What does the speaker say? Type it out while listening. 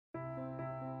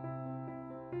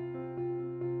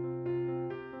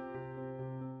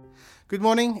Good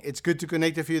morning. It's good to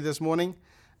connect with you this morning,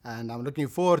 and I'm looking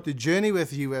forward to journey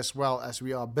with you as well as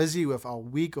we are busy with our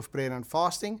week of prayer and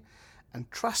fasting and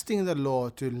trusting the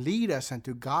Lord to lead us and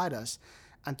to guide us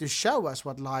and to show us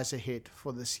what lies ahead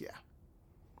for this year.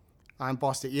 I'm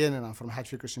Pastor Ian and I'm from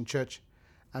Hatfield Christian Church,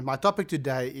 and my topic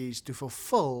today is to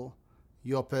fulfill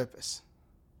your purpose.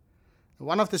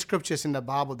 One of the scriptures in the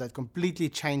Bible that completely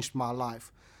changed my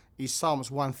life is Psalms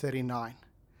 139.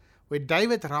 Where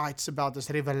David writes about this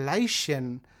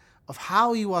revelation of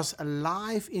how he was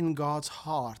alive in God's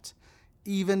heart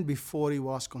even before he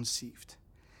was conceived.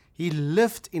 He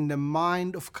lived in the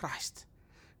mind of Christ.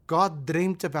 God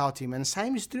dreamed about him, and the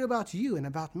same is true about you and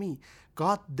about me.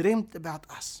 God dreamed about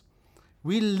us.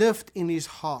 We lived in his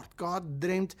heart. God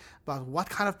dreamed about what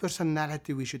kind of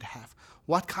personality we should have,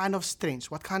 what kind of strengths,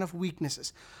 what kind of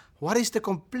weaknesses. What is the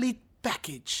complete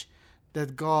package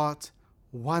that God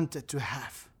wanted to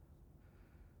have?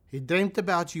 He dreamt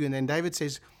about you, and then David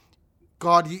says,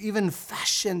 God, you even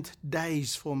fashioned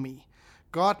days for me.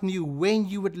 God knew when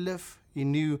you would live. He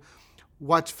knew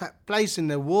what place in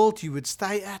the world you would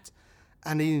stay at,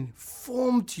 and He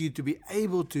formed you to be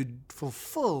able to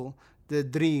fulfill the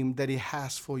dream that He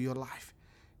has for your life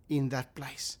in that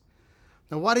place.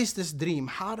 Now, what is this dream?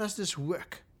 How does this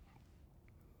work?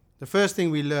 The first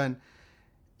thing we learn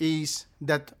is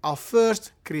that our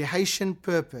first creation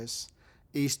purpose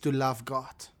is to love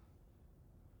God.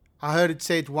 I heard it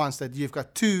said once that you've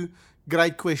got two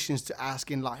great questions to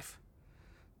ask in life.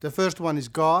 The first one is,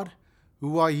 God,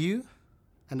 who are you?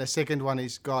 And the second one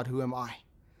is, God, who am I?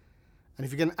 And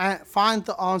if you can find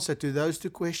the answer to those two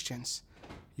questions,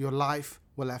 your life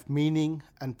will have meaning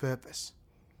and purpose.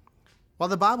 Well,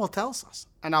 the Bible tells us,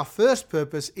 and our first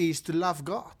purpose is to love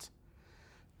God,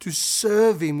 to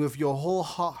serve Him with your whole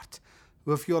heart,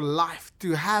 with your life,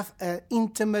 to have an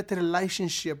intimate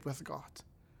relationship with God.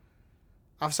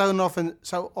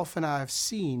 So often I have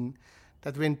seen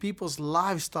that when people's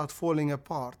lives start falling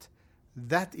apart,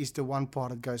 that is the one part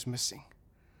that goes missing.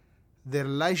 Their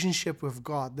relationship with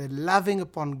God, their loving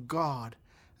upon God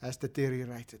has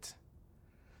deteriorated.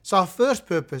 So our first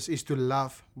purpose is to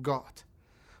love God.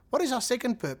 What is our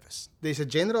second purpose? There's a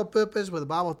general purpose where the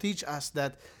Bible teaches us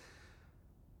that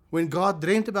when God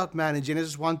dreamed about man in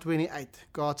Genesis 1:28,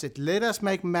 God said, let us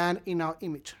make man in our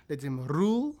image. Let him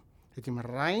rule, let him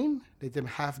reign, let him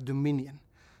have dominion.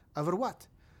 Over what?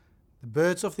 The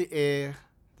birds of the air,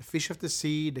 the fish of the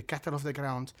sea, the cattle of the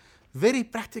ground. Very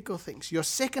practical things. Your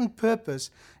second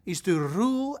purpose is to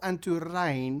rule and to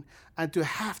reign and to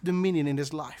have dominion in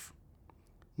this life.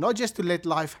 Not just to let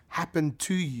life happen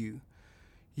to you.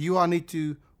 You need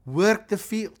to work the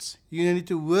fields. You need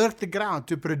to work the ground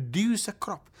to produce a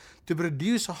crop, to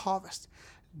produce a harvest.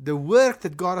 The work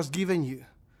that God has given you,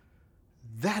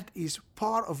 that is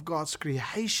part of God's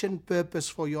creation purpose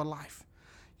for your life.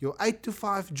 Your 8 to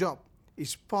 5 job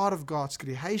is part of God's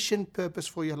creation purpose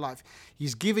for your life.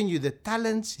 He's given you the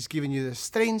talents, He's given you the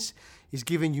strengths, He's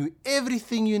given you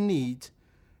everything you need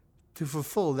to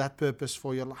fulfill that purpose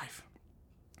for your life.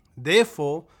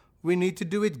 Therefore, we need to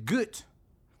do it good.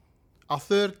 Our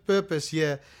third purpose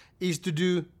here is to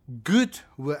do good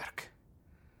work.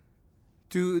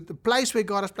 To the place where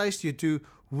God has placed you, to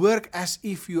work as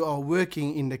if you are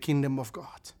working in the kingdom of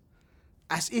God.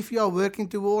 As if you are working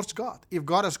towards God. If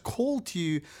God has called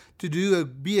you to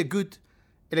be a good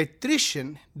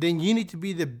electrician, then you need to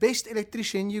be the best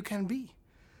electrician you can be.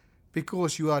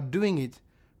 Because you are doing it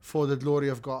for the glory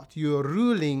of God. You are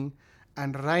ruling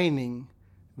and reigning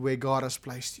where God has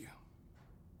placed you.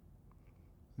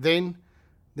 Then,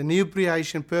 the new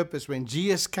creation purpose, when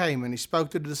Jesus came and He spoke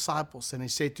to the disciples and He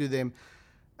said to them,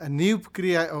 a new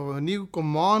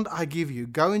command I give you,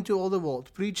 go into all the world,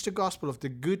 preach the gospel of the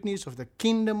good news of the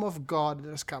kingdom of God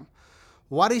that has come.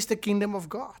 What is the kingdom of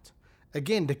God?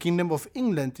 Again, the kingdom of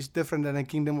England is different than the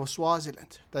kingdom of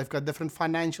Swaziland. They've got different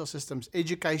financial systems,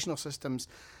 educational systems,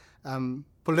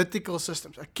 political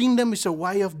systems. A kingdom is a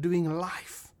way of doing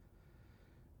life.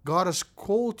 God has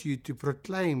called you to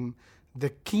proclaim the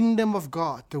kingdom of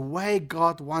God, the way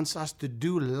God wants us to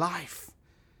do life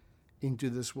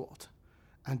into this world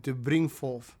and to bring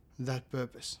forth that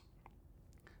purpose.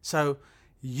 So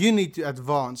you need to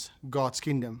advance God's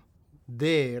kingdom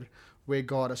there where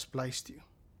God has placed you.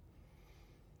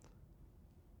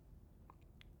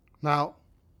 Now,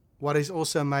 what is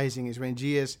also amazing is when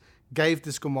Jesus gave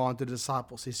this command to the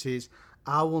disciples, He says,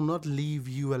 I will not leave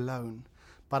you alone,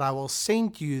 but I will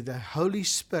send you the Holy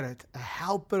Spirit, a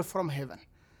helper from heaven.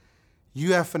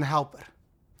 You have a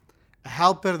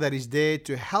helper that is there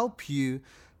to help you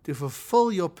to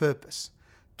fulfill your purpose,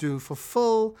 to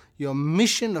fulfill your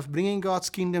mission of bringing God's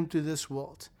kingdom to this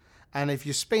world. And if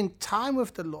you spend time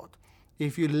with the Lord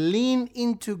If you lean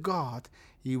into God,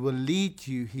 He will lead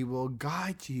you, He will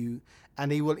guide you,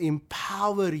 and He will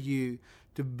empower you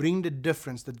to bring the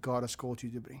difference that God has called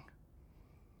you to bring.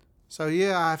 So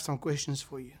here I have some questions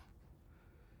for you.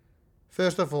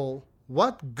 First of all,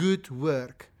 what good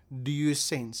work do you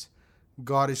sense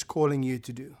God is calling you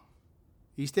to do?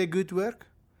 Is there good work?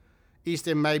 Is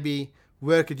there maybe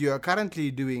work that you are currently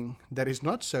doing that is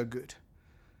not so good,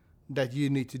 that you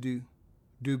need to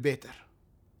do better?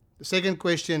 The second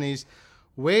question is,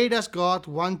 where does God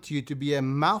want you to be a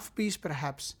mouthpiece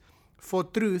perhaps for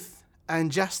truth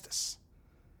and justice?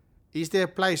 Is there a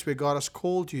place where God has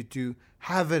called you to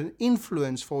have an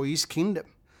influence for His kingdom,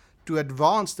 to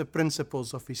advance the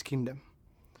principles of His kingdom?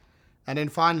 And then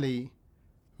finally,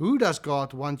 who does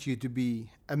God want you to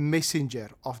be a messenger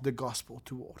of the gospel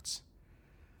towards?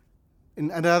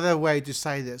 In another way to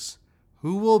say this,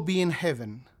 who will be in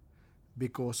heaven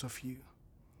because of you?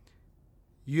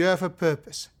 You have a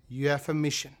purpose. You have a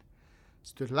mission.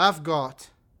 It's to love God,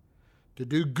 to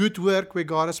do good work where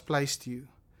God has placed you,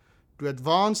 to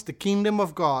advance the kingdom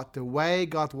of God the way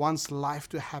God wants life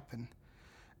to happen,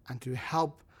 and to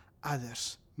help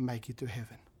others make it to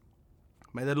heaven.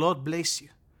 May the Lord bless you.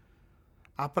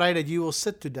 I pray that you will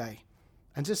sit today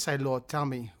and just say, Lord, tell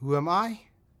me, who am I?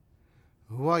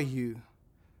 Who are you?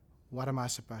 What am I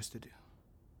supposed to do?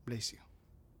 Bless you.